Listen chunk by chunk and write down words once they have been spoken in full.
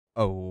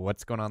Oh,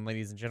 what's going on,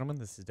 ladies and gentlemen?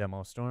 This is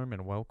DemoStorm,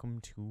 and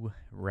welcome to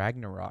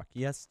Ragnarok.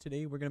 Yes,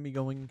 today we're going to be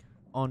going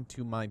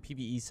onto my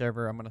PvE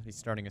server. I'm going to be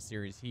starting a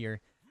series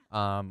here.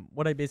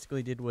 What I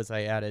basically did was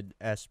I added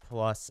S+,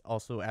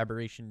 also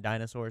Aberration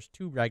Dinosaurs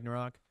to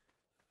Ragnarok.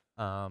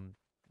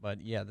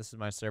 But yeah, this is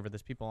my server.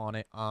 There's people on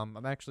it.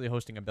 I'm actually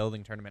hosting a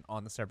building tournament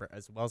on the server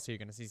as well, so you're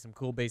going to see some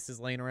cool bases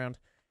laying around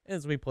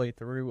as we play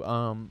through.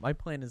 My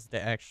plan is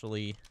to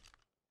actually...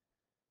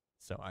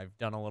 So I've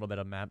done a little bit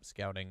of map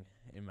scouting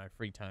in my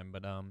free time,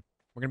 but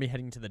we're gonna be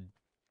heading to the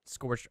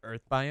scorched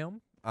earth biome.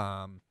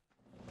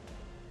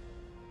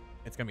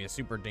 It's gonna be a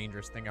super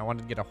dangerous thing. I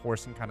wanted to get a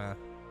horse and kind of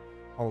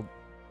hold.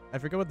 I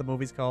forget what the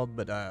movie's called,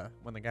 but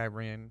when the guy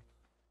ran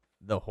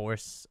the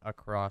horse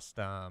across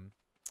the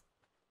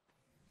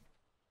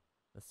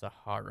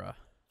Sahara,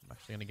 I'm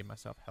actually gonna give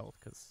myself health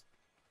because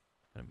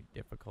it's gonna be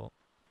difficult.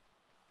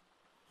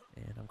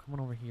 And I'm coming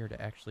over here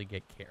to actually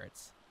get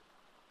carrots.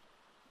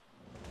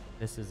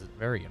 This is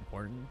very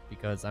important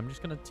because I'm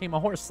just going to tame a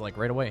horse like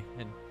right away.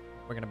 And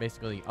we're going to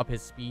basically up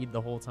his speed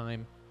the whole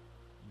time.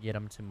 Get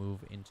him to move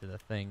into the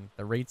thing.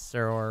 The rates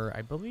are,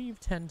 I believe,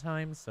 10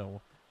 times.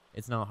 So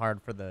it's not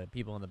hard for the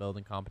people in the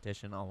building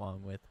competition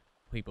along with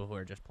people who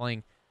are just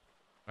playing.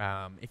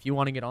 If you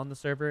want to get on the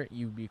server,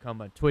 you become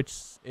a Twitch.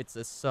 It's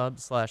a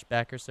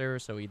sub/backer server.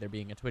 So either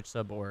being a Twitch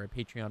sub or a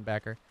Patreon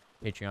backer.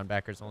 Patreon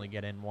backers only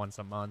get in once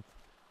a month.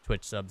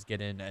 Twitch subs get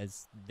in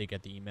as they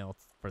get the email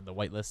for the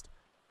whitelist.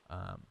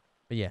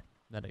 But yeah,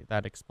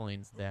 that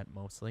explains that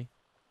mostly.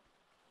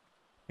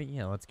 But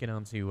yeah, let's get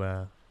on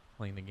to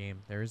playing the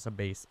game. There is a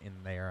base in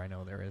there. I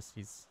know there is.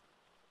 He's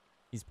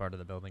part of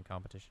the building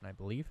competition, I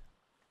believe.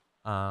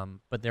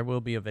 But there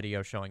will be a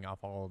video showing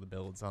off all of the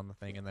builds on the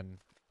thing, and then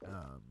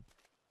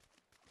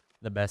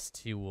the best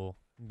two will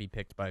be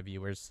picked by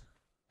viewers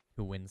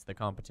who wins the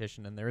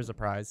competition, and there is a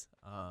prize.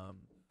 I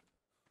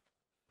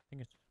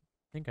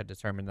think I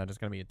determined that it's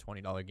gonna be a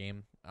 $20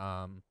 game.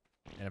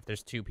 And if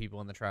there's two people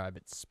in the tribe,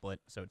 it's split,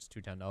 so it's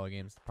two $10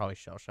 games. Probably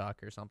Shell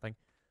Shock or something.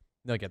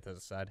 They'll get to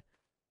decide.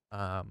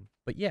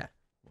 But yeah,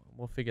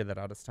 we'll figure that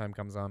out as time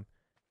comes on.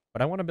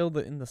 But I want to build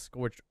it in the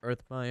Scorched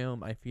Earth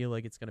biome. I feel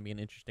like it's going to be an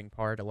interesting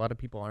part. A lot of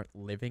people aren't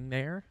living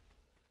there,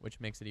 which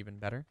makes it even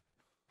better.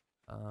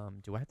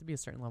 Do I have to be a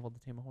certain level to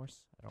tame a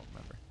horse? I don't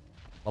remember.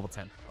 Level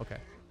 10. Okay.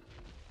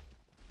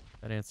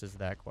 That answers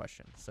that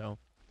question. So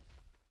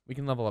we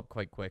can level up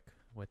quite quick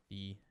with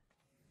the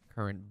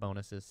current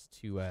bonuses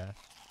to...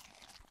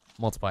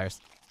 multipliers.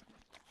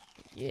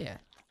 Yeah.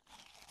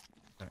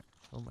 Alright.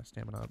 Fill my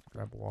stamina up.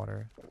 Grab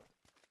water.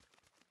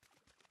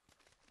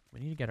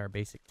 We need to get our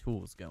basic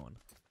tools going.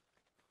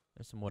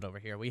 There's some wood over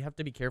here. We have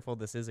to be careful.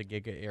 This is a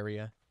giga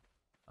area.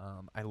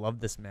 I love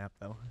this map,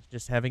 though.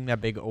 Just having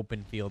that big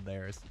open field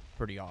there is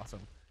pretty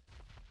awesome.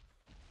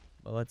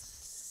 But let's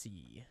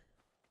see.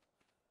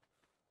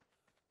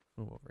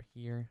 Move over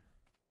here.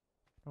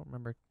 I don't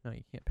remember. No,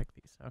 you can't pick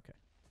these. Okay.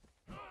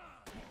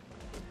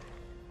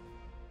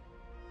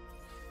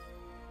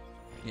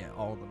 Yeah,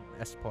 all the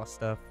S+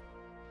 stuff.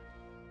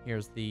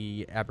 Here's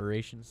the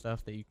Aberration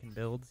stuff that you can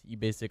build. You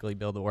basically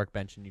build a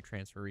workbench and you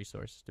transfer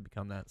resources to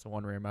become that. So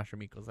one rare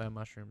mushroom equals that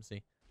mushroom,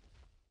 see?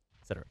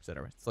 Etc.,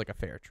 etc. It's like a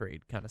fair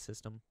trade kind of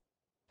system.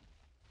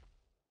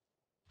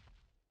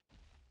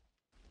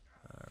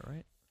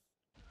 Alright.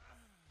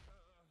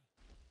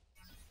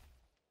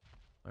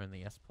 Learn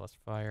the S+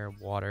 fire,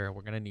 water.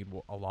 We're going to need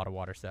a lot of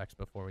water sacks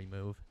before we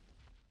move.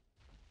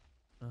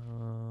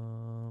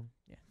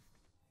 Yeah.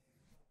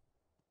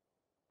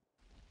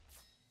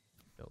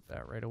 Build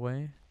that right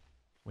away.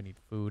 We need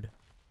food.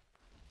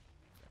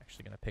 I'm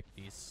actually going to pick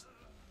these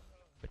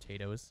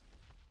potatoes.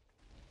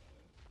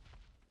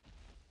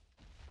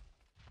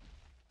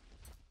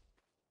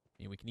 I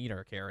mean, we can eat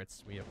our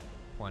carrots. We have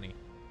plenty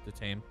to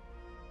tame.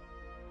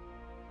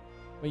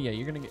 But yeah,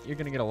 you're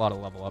gonna get a lot of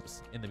level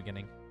ups in the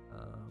beginning.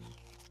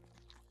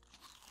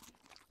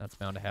 That's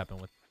bound to happen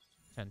with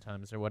 10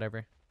 times or whatever.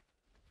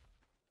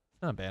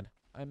 It's not bad.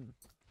 I'm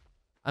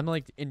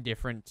like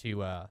indifferent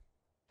to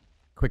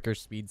quicker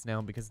speeds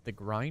now because the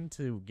grind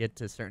to get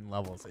to certain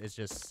levels is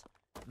just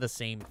the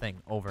same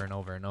thing over and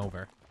over and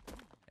over.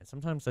 And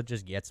sometimes that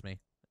just gets me.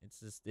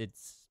 You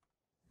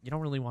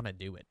don't really want to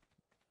do it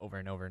over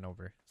and over and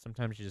over.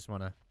 Sometimes you just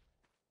want to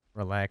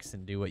relax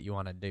and do what you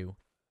want to do.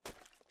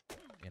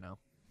 You know,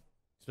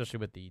 especially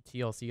with the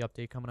TLC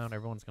update coming out,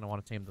 everyone's going to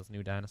want to tame those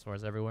new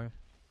dinosaurs everywhere.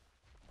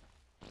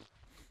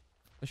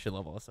 This should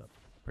level us up,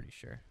 pretty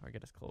sure, or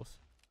get us close.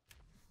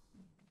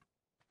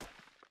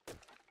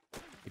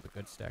 Keep a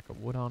good stack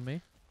of wood on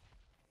me.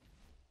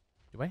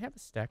 Do I have a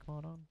stack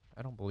mod on?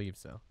 I don't believe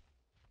so.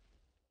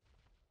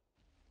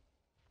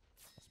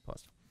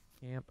 Plus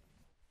camp.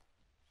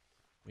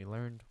 We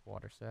learned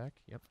water sack.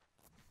 Yep.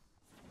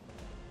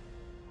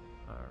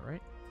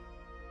 Alright.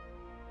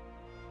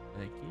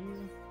 Thank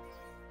you.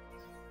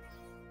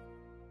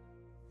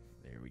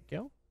 There we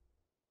go.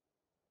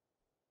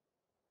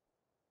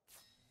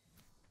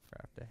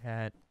 Craft a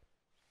hat.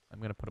 I'm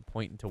going to put a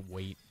point into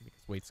weight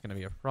because weight's going to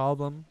be a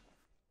problem.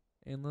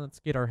 And let's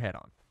get our hat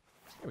on.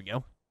 There we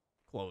go.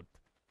 Clothed.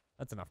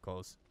 That's enough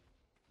clothes.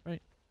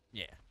 Right?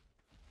 Yeah.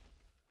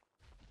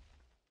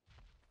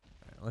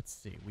 Alright, let's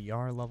see. We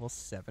are level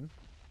 7.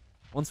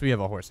 Once we have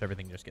a horse,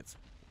 everything just gets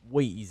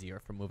way easier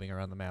for moving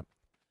around the map.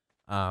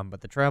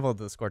 But the travel of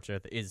the Scorched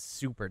Earth is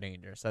super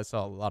dangerous. I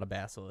saw a lot of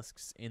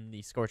basilisks in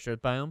the Scorched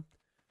Earth biome.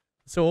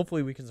 So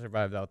hopefully we can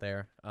survive out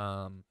there.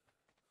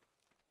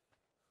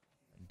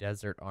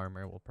 Desert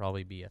armor will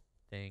probably be a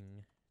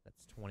thing.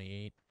 That's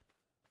 28.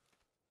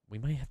 We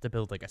might have to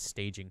build like a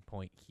staging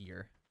point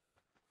here.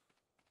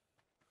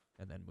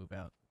 And then move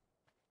out.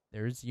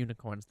 There's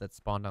unicorns that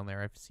spawn down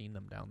there. I've seen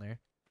them down there.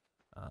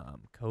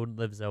 Code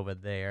lives over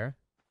there.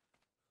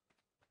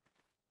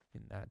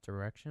 In that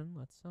direction.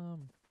 Let's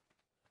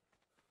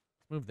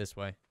move this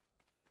way.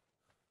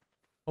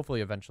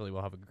 Hopefully eventually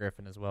we'll have a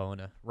griffin as well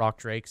and a rock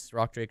drakes.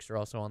 Rock drakes are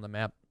also on the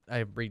map. I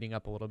have breeding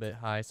up a little bit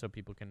high so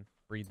people can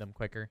breed them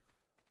quicker.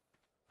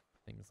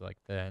 Things like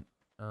that.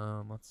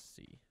 Let's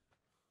see.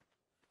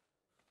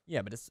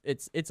 Yeah, but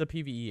it's a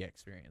PvE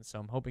experience, so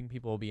I'm hoping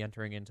people will be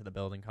entering into the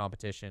building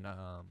competition.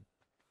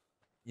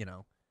 You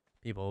know,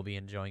 people will be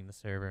enjoying the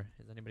server.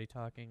 Is anybody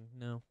talking?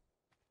 No.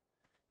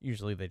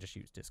 Usually they just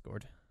use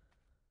Discord.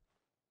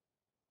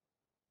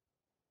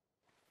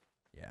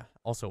 Yeah.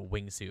 Also a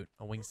wingsuit.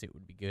 A wingsuit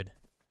would be good.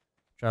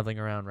 Traveling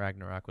around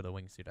Ragnarok with a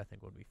wingsuit I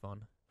think would be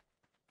fun.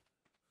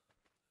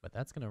 But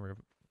that's going to,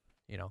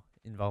 you know,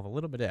 involve a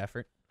little bit of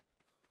effort.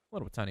 A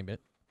little tiny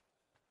bit.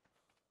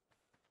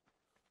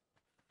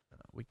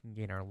 We can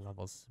gain our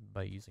levels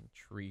by using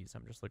trees.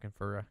 I'm just looking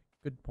for a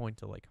good point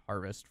to, like,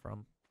 harvest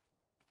from.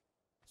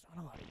 There's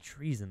not a lot of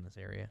trees in this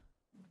area.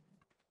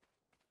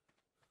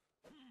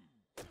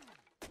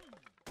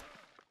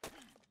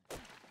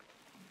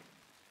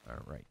 All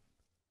right.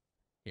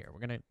 Here,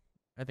 we're going to...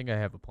 I think I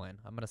have a plan.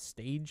 I'm going to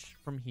stage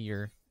from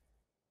here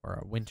for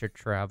a winter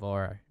travel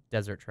or a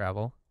desert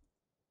travel.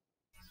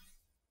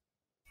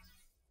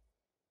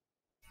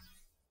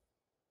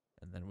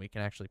 And then we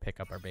can actually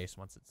pick up our base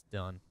once it's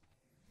done.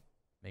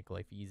 Make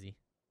life easy.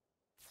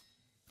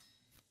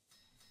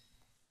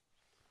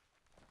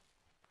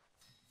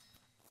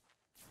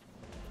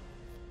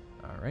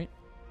 Alright.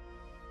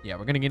 Yeah,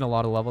 we're going to gain a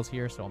lot of levels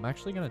here, so I'm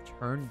actually going to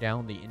turn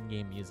down the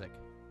in-game music.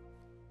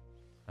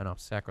 I know,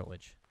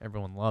 sacrilege.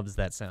 Everyone loves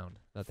that sound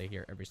that they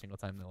hear every single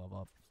time they level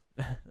up.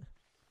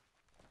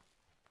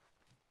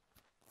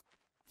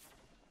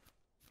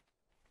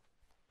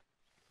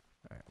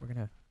 Alright, we're going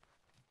to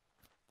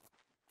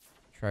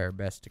try our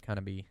best to kind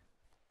of be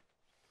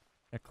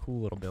a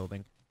cool little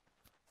building.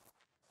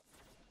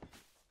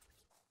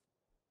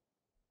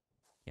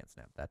 Can't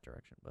snap that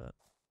direction, but...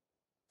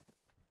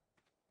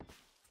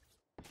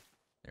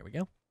 There we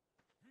go.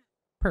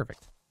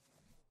 Perfect.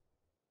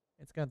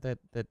 It's got that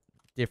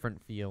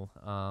different feel.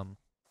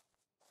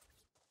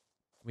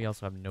 We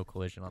also have no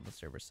collision on the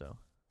server, so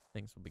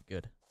things will be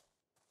good.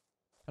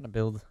 Kind of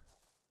build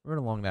right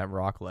along that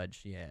rock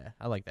ledge. Yeah,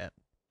 I like that.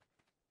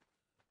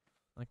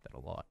 I like that a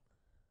lot.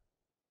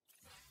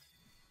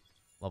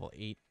 Level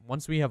 8.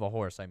 Once we have a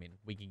horse, I mean,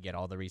 we can get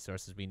all the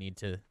resources we need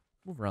to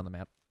move around the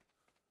map.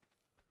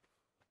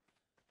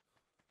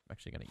 I'm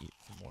actually going to eat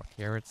some more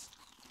carrots.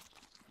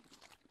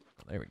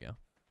 Oh, there we go.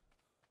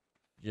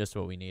 Just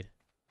what we need.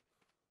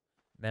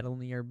 Metal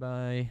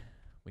nearby.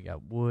 We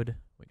got wood.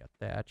 We got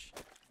thatch.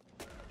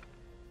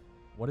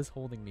 What is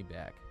holding me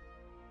back?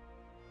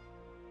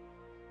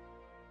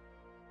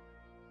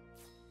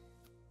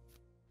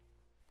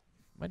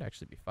 Might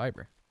actually be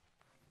fiber.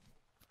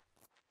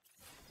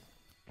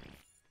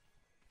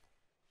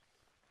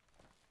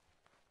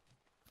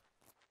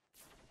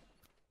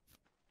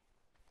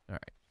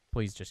 Alright.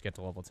 Please just get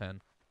to level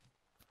 10.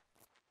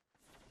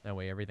 That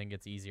way everything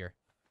gets easier.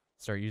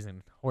 Start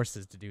using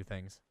horses to do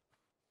things.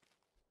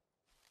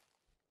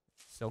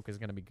 Silk is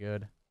going to be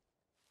good.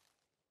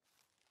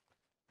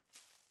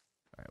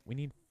 Alright, we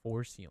need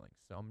 4 ceilings.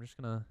 So I'm just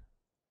going to...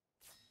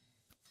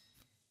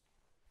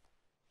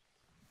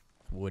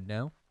 Wood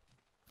now.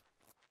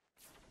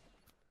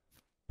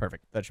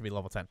 Perfect. That should be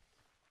level 10.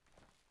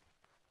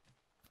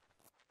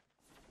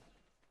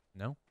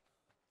 No?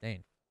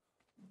 Dang.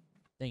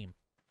 Dang.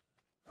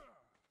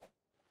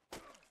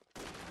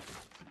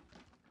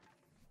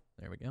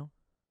 There we go.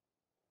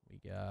 We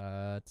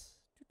got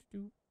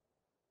 2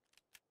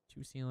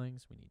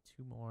 ceilings. We need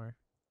 2 more.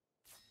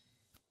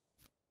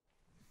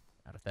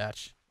 Out of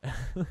thatch.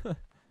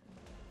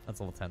 That's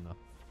level 10 though.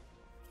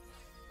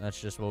 That's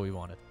just what we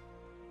wanted.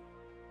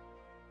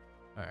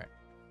 All right.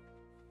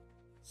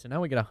 So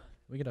now we gotta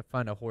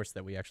find a horse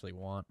that we actually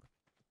want.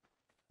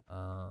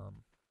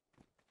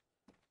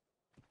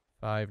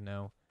 5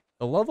 now.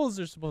 The levels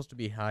are supposed to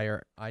be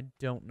higher. I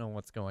don't know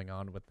what's going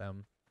on with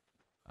them.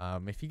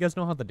 If you guys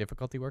know how the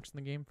difficulty works in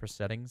the game for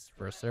settings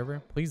for a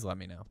server, please let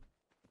me know.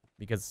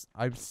 Because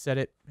I've set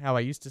it how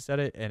I used to set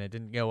it, and it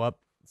didn't go up,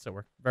 so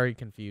we're very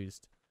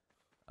confused.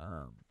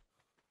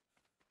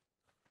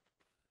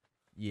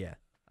 Yeah,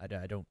 I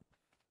don't,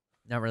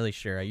 not really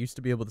sure. I used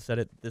to be able to set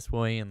it this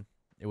way, and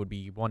it would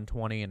be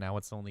 120, and now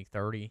it's only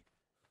 30.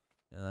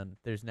 And then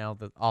there's now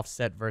the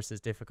offset versus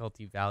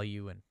difficulty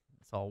value, and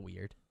it's all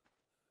weird.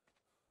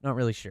 Not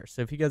really sure.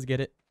 So if you guys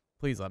get it,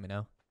 please let me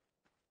know.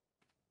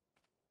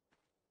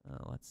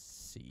 Let's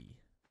see.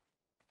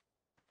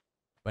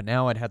 But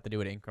now I'd have to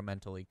do it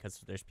incrementally because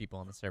there's people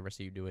on the server,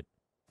 so you do it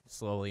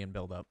slowly and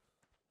build up.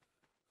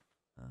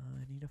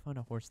 I need to find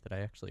a horse that I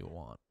actually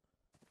want.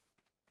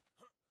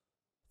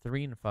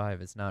 3 and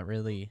 5 is not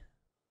really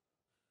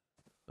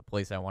the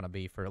place I want to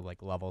be for,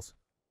 like, levels.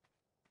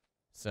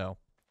 So,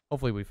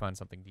 hopefully we find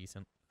something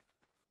decent.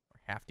 Or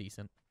half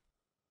decent.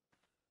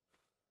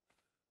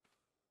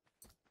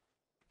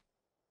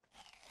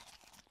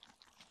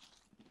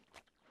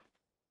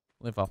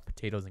 Live off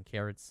potatoes and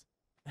carrots.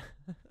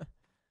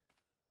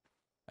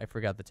 I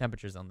forgot the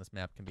temperatures on this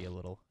map can be a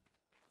little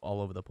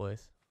all over the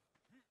place.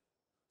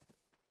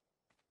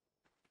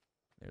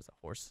 There's a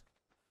horse.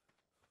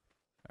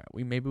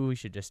 Alright, maybe we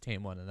should just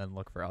tame one and then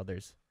look for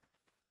others.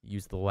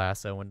 Use the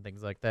lasso and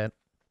things like that.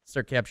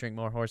 Start capturing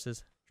more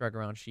horses. Drag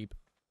around sheep.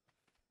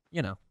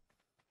 You know.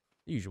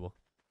 The usual.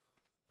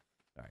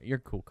 Alright, you're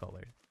cool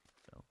colored.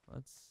 So,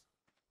 let's...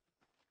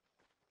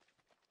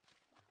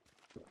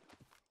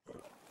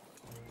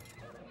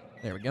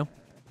 There we go.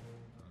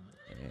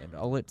 And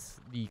I'll let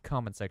the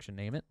comment section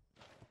name it.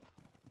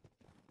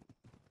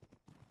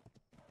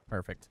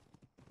 Perfect.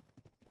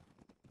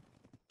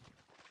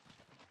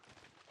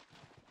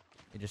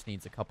 It just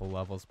needs a couple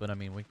levels, but I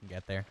mean, we can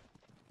get there.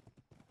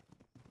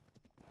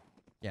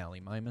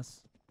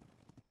 Gallimimus.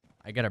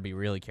 I gotta be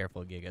really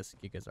careful of Gigas.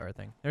 Gigas are a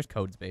thing. There's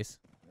Code's base.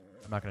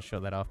 I'm not gonna show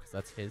that off because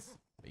that's his,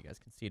 but you guys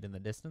can see it in the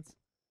distance.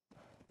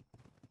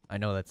 I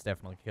know that's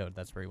definitely Code.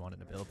 That's where he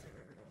wanted to build.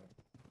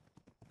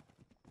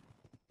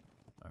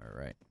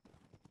 Alright.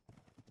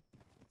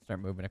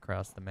 Start moving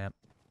across the map.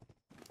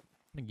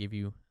 I'm gonna give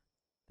you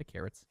the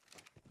carrots.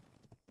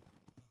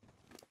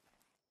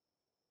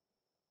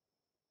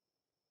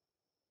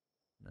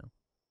 No.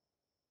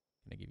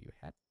 Can I give you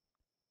a hat?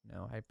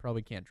 No, I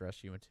probably can't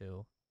dress you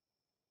until...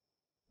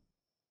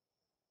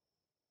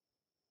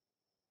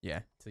 Yeah,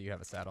 until you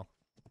have a saddle.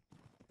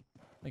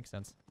 Makes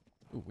sense.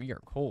 Ooh, we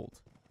are cold.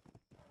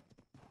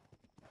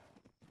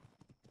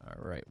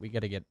 Alright, we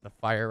gotta get the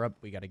fire up.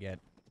 We gotta get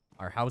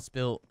our house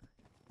built.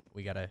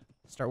 We gotta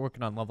start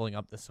working on leveling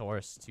up this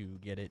horse to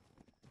get it,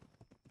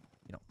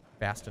 you know,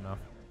 fast enough.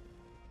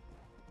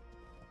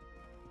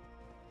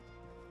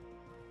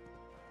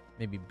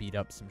 Maybe beat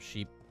up some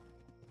sheep.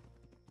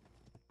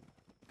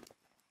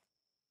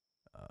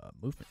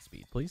 Movement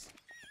speed, please.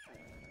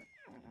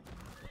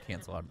 We'll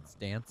cancel out its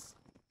dance.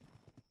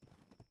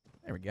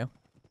 There we go.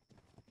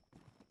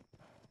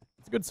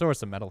 It's a good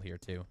source of metal here,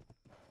 too.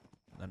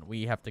 And then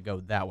we have to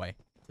go that way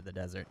to the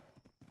desert.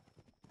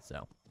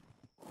 So,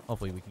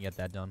 hopefully we can get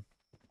that done.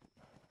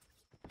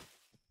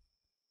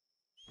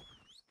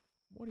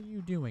 What are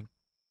you doing?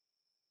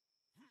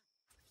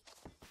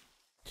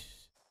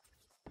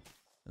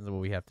 This is what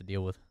we have to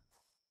deal with.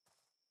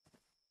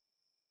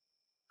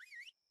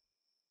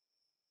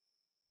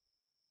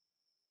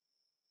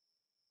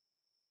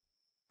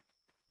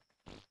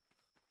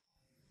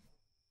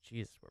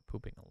 Jeez, we're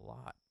pooping a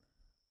lot.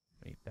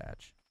 We need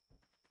thatch.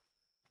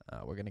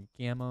 We're gonna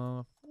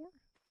gamma 4.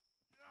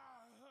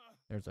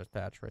 There's our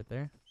thatch right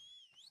there.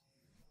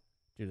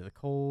 Due to the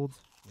cold,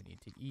 we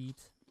need to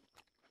eat.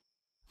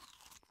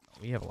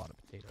 We have a lot of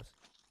potatoes.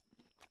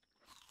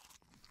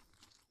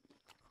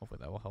 Hopefully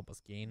that will help us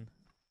gain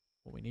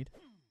what we need.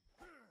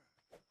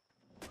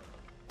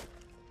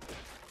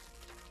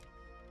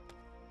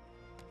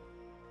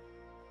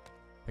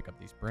 Pick up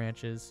these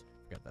branches.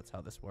 Forgot that's how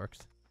this works.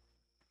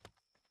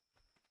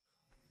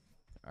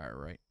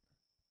 Alright.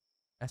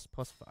 S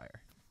plus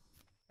fire.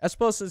 S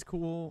plus is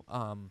cool.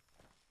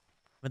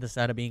 With the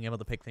side of being able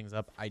to pick things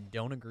up. I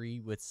don't agree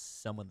with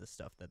some of the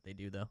stuff that they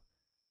do, though.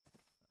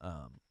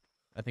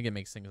 I think it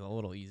makes things a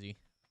little easy.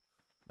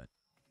 But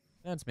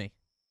that's me.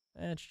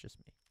 That's just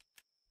me.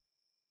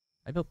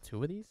 I built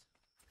 2 of these?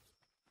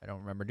 I don't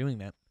remember doing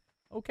that.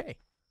 Okay.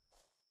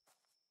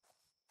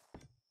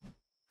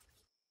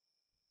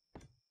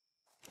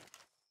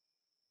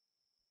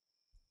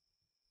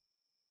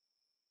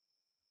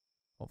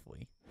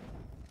 Hopefully.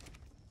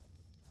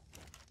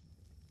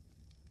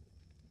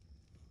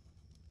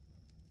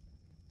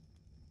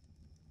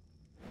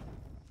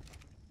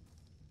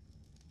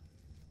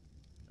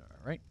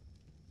 Alright.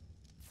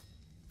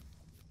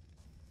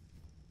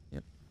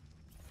 Yep.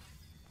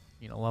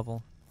 Need a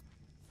level.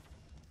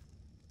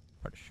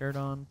 Put a shirt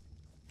on.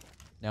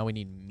 Now we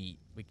need meat.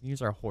 We can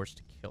use our horse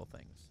to kill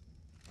things.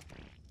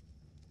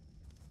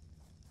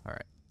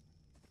 Alright.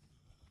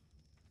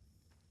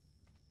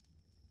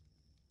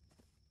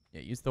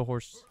 Yeah, use the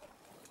horse.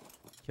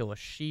 Kill a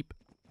sheep.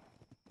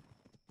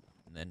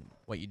 And then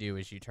what you do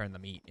is you turn the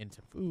meat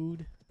into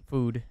food.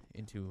 Food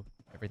into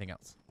everything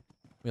else.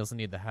 We also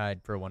need the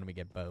hide for when we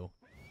get bow.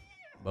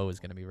 Bow is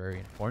going to be very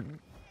important.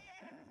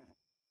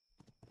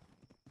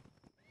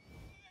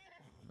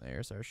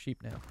 There's our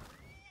sheep now.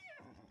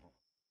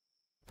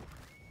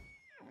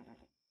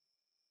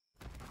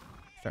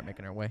 Start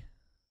making our way.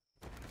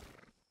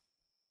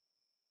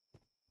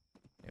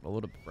 Get a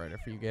little bit brighter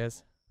for you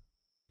guys.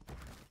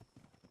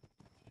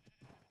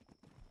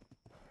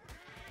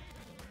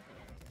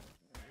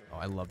 Oh,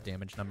 I love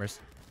damage numbers.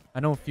 I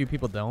know a few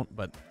people don't,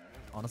 but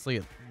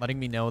Honestly, letting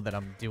me know that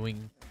I'm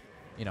doing,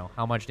 you know,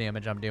 how much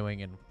damage I'm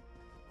doing and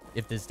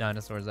if this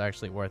dinosaur is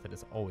actually worth it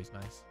is always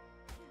nice.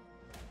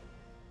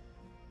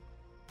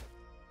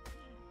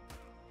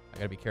 I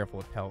gotta be careful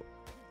with pelt.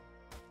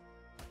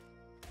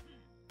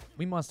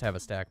 We must have a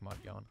stack mod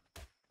going.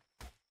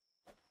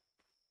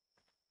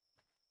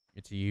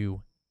 It's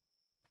you.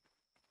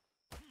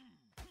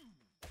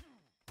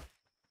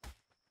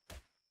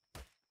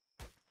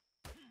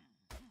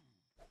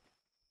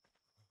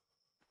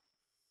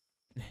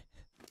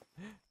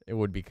 It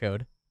would be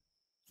code.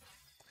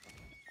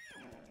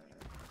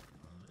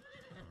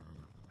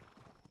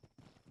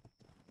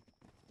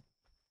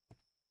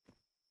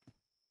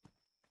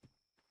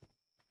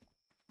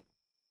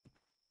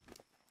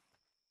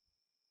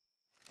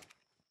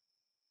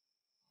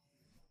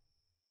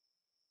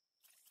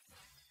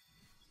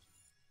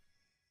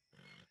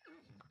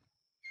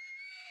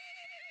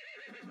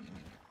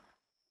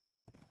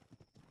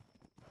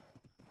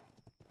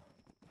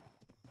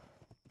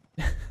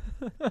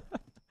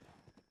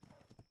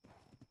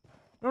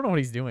 I don't know what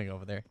he's doing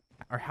over there.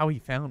 Or how he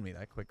found me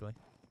that quickly.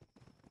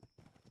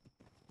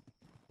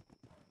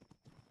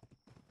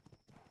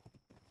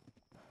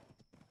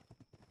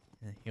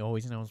 He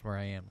always knows where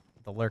I am.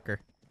 The lurker.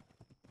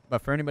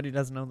 But for anybody who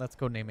doesn't know, that's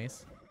Codename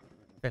Ace.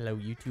 Fellow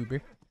YouTuber.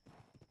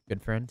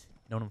 Good friend.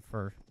 Known him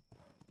for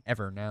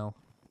ever now,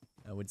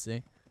 I would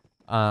say.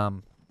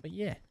 But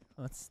yeah,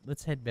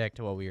 let's head back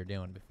to what we were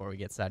doing before we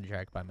get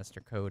sidetracked by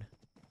Mr. Code.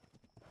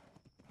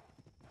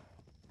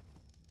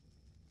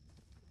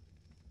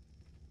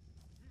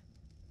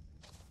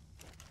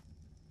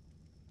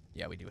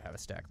 Yeah, we do have a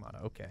stack mod.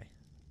 Okay.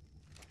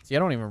 See, I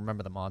don't even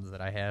remember the mods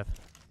that I have.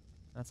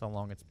 That's how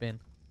long it's been.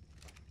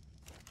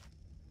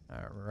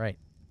 Alright.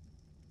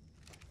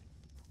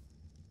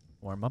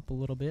 Warm up a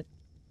little bit.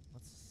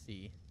 Let's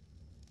see.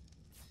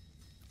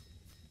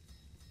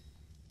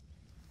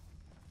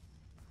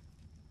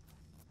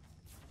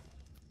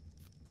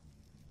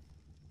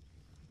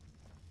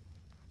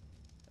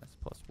 S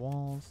plus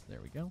walls.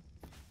 There we go.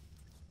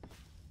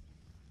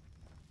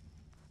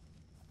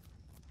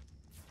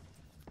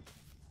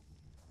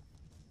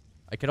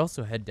 I could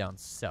also head down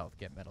south,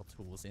 get metal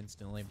tools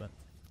instantly, but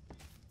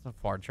it's a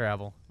far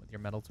travel with your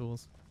metal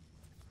tools.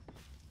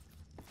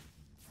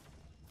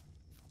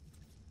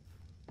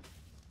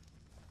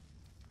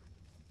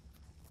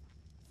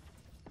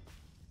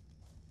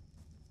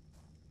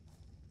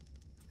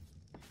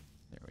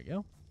 There we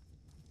go.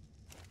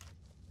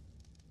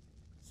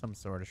 Some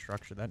sort of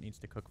structure that needs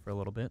to cook for a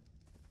little bit.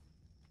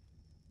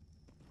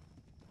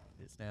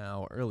 It is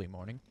now early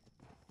morning.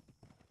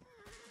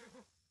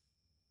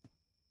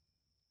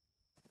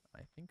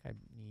 I think I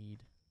need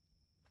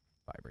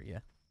fiber, yeah.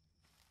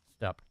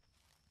 Stop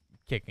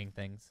kicking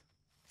things.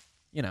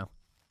 You know,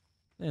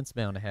 it's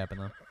bound to happen,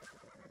 though.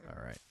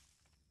 Alright.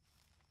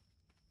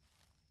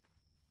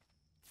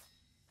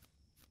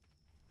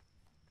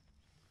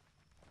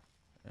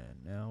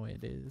 And now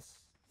it is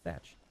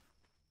thatch.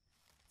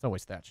 It's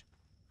always thatch.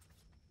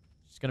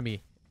 It's going to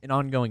be an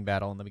ongoing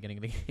battle in the beginning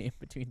of the game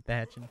between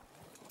thatch and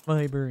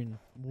fiber and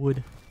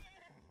wood.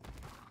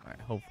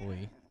 Alright,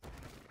 hopefully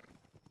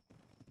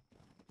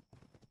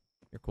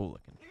you're cool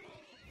looking.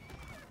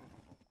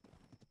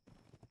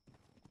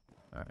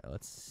 Alright,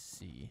 let's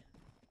see.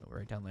 Oh,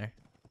 right down there.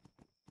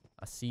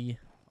 I see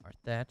our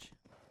thatch.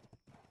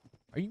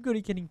 Are you good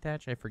at getting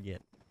thatch? I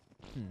forget.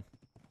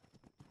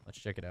 Let's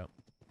check it out.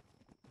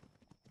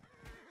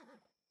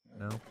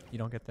 No? You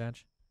don't get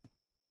thatch?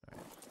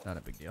 Alright, not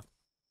a big deal.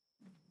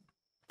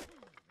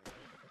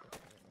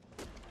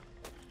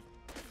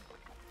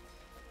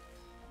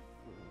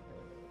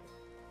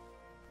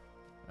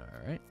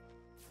 Alright.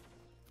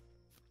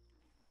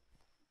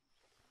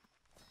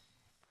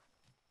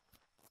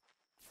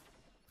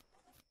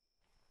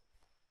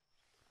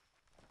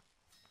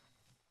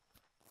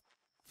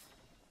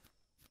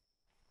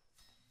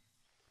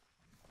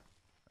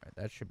 Alright,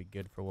 that should be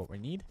good for what we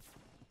need.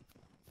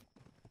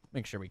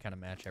 Make sure we kind of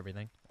match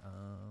everything.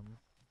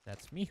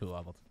 That's me who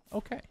leveled.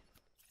 Okay.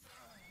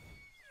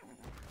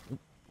 Oop.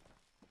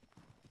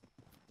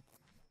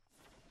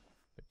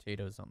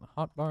 Potatoes on the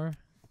hotbar.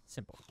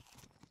 Simple.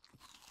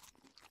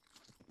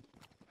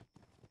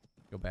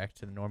 Go back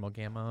to the normal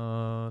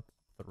gamma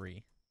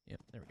 3. Yep,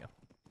 there we go.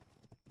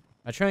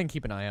 I try and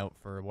keep an eye out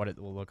for what it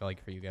will look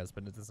like for you guys,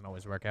 but it doesn't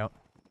always work out.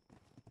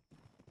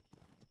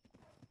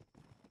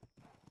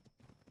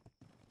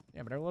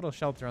 Yeah, but our little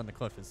shelter on the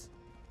cliff is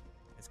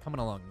coming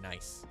along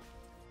nice.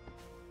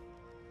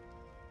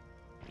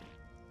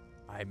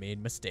 I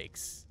made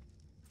mistakes.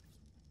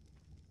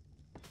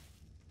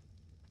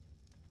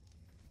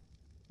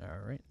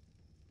 Alright.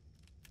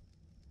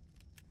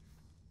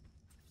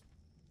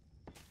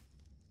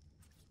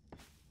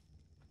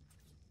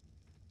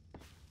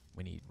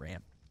 We need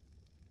ramp.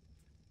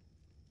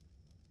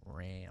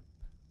 Ramp.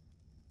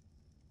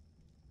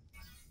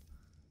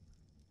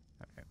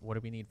 Okay, what do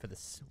we need for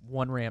this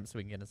one ramp so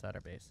we can get inside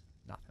our base?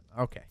 Nothing.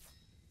 Okay.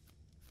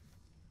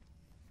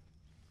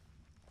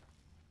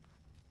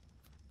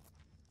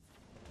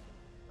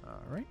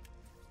 Alright.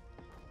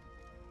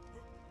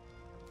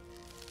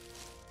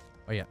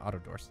 Oh, yeah, auto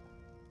doors.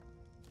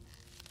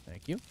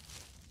 Thank you.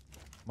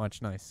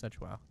 Much nice. Such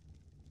wow.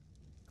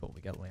 Cool,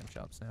 we got lamb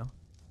chops now.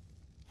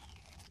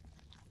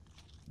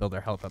 Build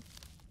our health up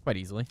quite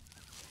easily.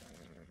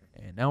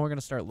 And now we're going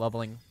to start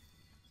leveling.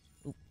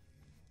 Ooh.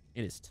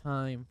 It is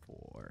time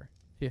for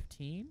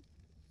 15.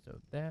 So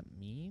that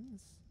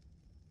means...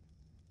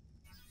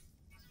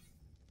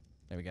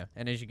 There we go.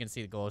 And as you can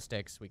see, the glow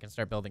sticks, we can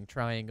start building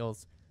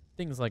triangles,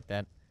 things like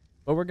that.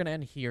 But we're going to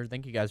end here.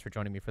 Thank you guys for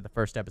joining me for the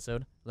first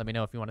episode. Let me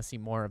know if you want to see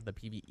more of the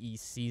PvE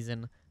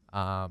season.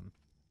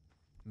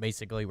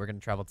 Basically, we're going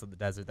to travel to the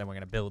desert, then we're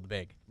going to build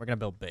big. We're going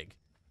to build big.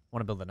 I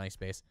want to build a nice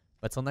base.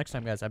 But till next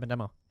time, guys, I've been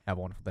Demo. Have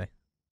a wonderful day.